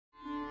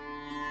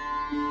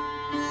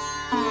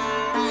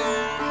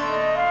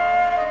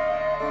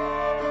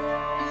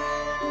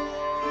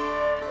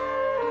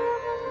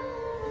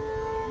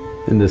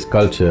in this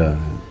culture,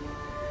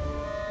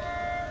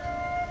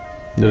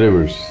 the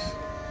rivers,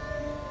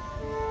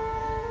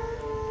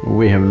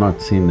 we have not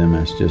seen them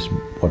as just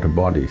water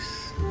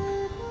bodies.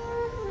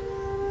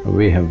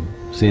 We have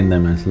seen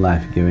them as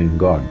life-giving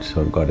gods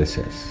or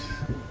goddesses.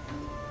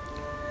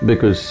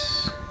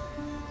 Because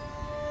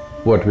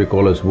what we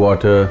call as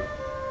water,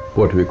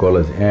 what we call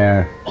as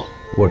air,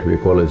 what we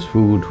call as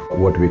food,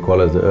 what we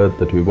call as the earth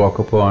that we walk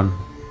upon,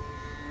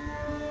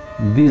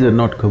 these are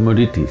not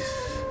commodities,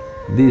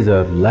 these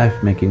are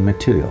life-making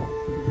material.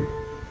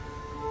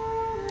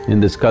 In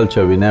this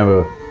culture, we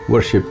never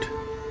worshipped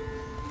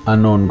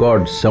unknown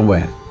gods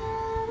somewhere.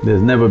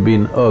 There's never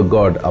been a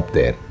god up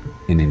there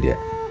in India.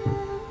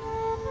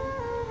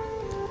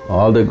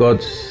 All the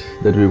gods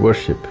that we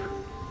worship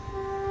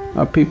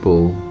are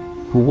people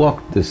who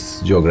walked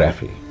this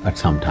geography at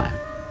some time.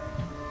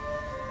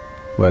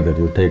 Whether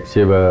you take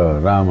Shiva or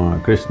Rama or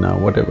Krishna,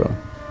 whatever,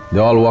 they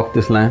all walked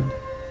this land,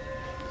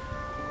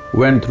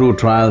 went through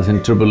trials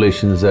and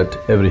tribulations that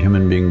every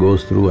human being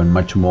goes through and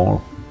much more.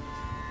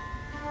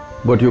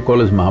 What you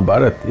call as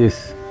Mahabharata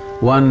is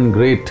one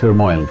great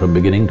turmoil from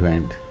beginning to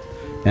end,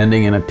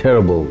 ending in a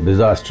terrible,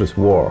 disastrous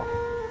war.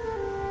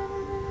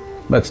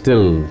 But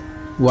still,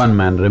 one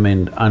man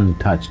remained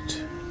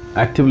untouched,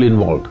 actively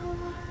involved,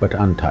 but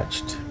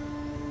untouched.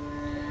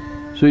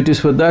 So it is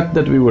for that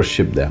that we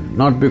worship them,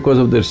 not because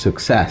of their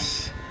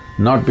success,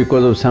 not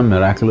because of some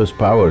miraculous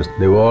powers.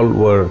 They all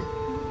were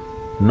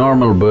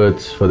normal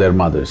births for their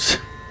mothers.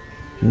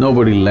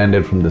 Nobody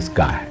landed from the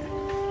sky.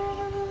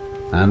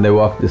 And they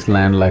walked this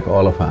land like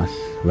all of us,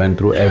 went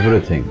through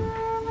everything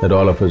that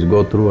all of us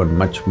go through and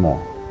much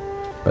more.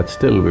 But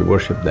still we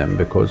worship them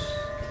because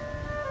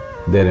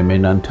they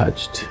remained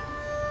untouched.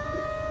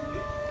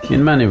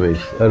 In many ways,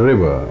 a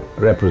river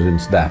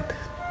represents that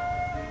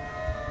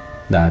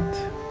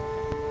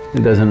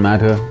it doesn't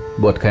matter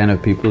what kind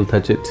of people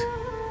touch it,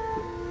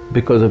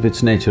 because of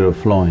its nature of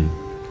flowing,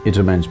 it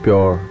remains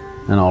pure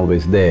and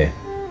always there.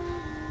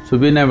 So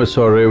we never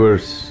saw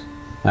rivers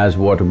as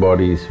water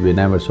bodies, we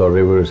never saw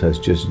rivers as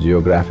just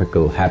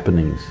geographical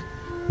happenings.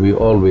 We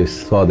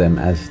always saw them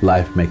as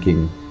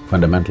life-making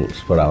fundamentals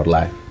for our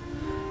life,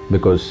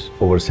 because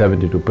over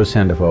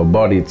 72% of our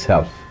body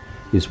itself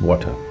is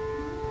water.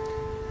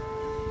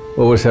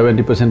 Over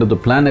 70% of the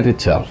planet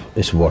itself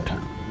is water.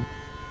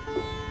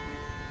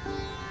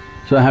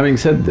 So having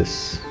said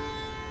this,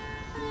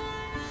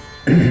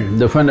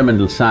 the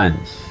fundamental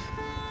science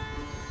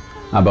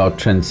about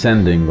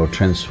transcending or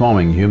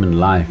transforming human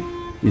life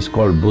is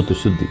called bhuta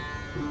shuddhi,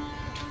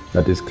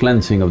 that is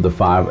cleansing of the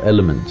five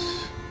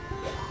elements.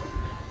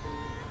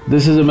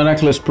 This is a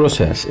miraculous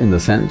process in the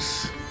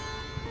sense,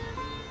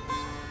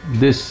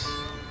 this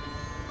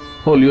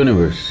whole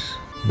universe,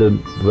 the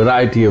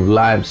variety of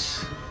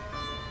lives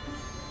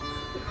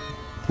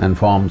and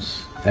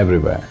forms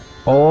everywhere,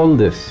 all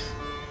this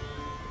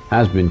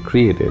has been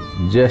created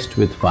just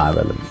with five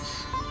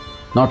elements,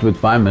 not with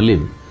 5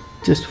 million,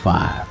 just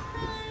 5.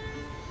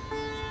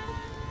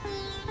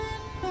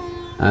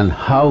 And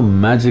how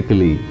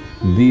magically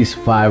these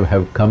 5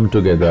 have come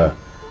together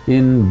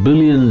in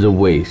billions of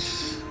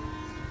ways,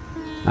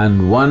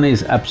 and one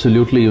is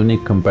absolutely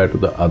unique compared to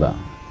the other.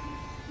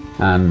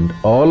 And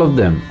all of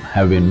them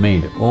have been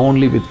made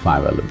only with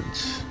 5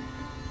 elements.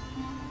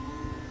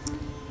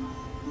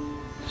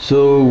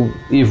 So,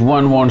 if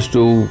one wants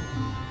to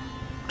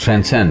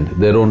transcend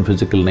their own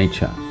physical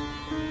nature,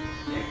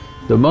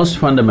 the most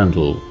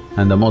fundamental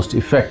and the most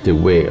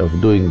effective way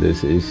of doing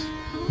this is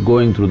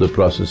going through the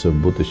process of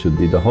bhuta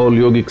shuddhi. The whole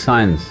yogic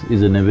science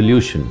is an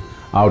evolution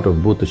out of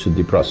bhuta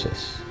shuddhi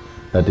process,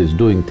 that is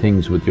doing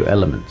things with your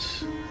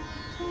elements.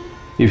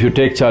 If you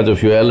take charge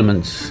of your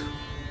elements,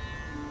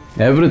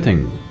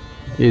 everything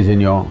is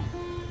in your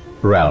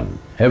realm,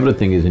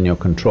 everything is in your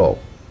control.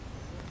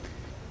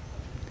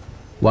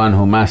 One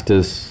who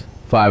masters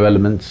 5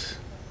 elements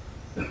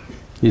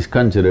is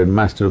considered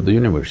master of the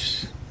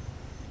universe.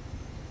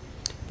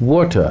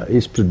 Water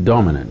is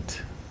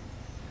predominant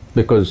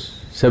because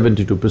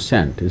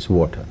 72% is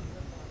water.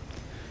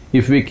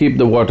 If we keep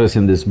the waters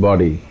in this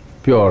body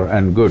pure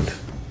and good,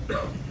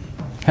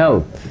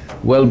 health,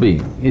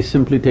 well-being is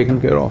simply taken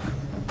care of.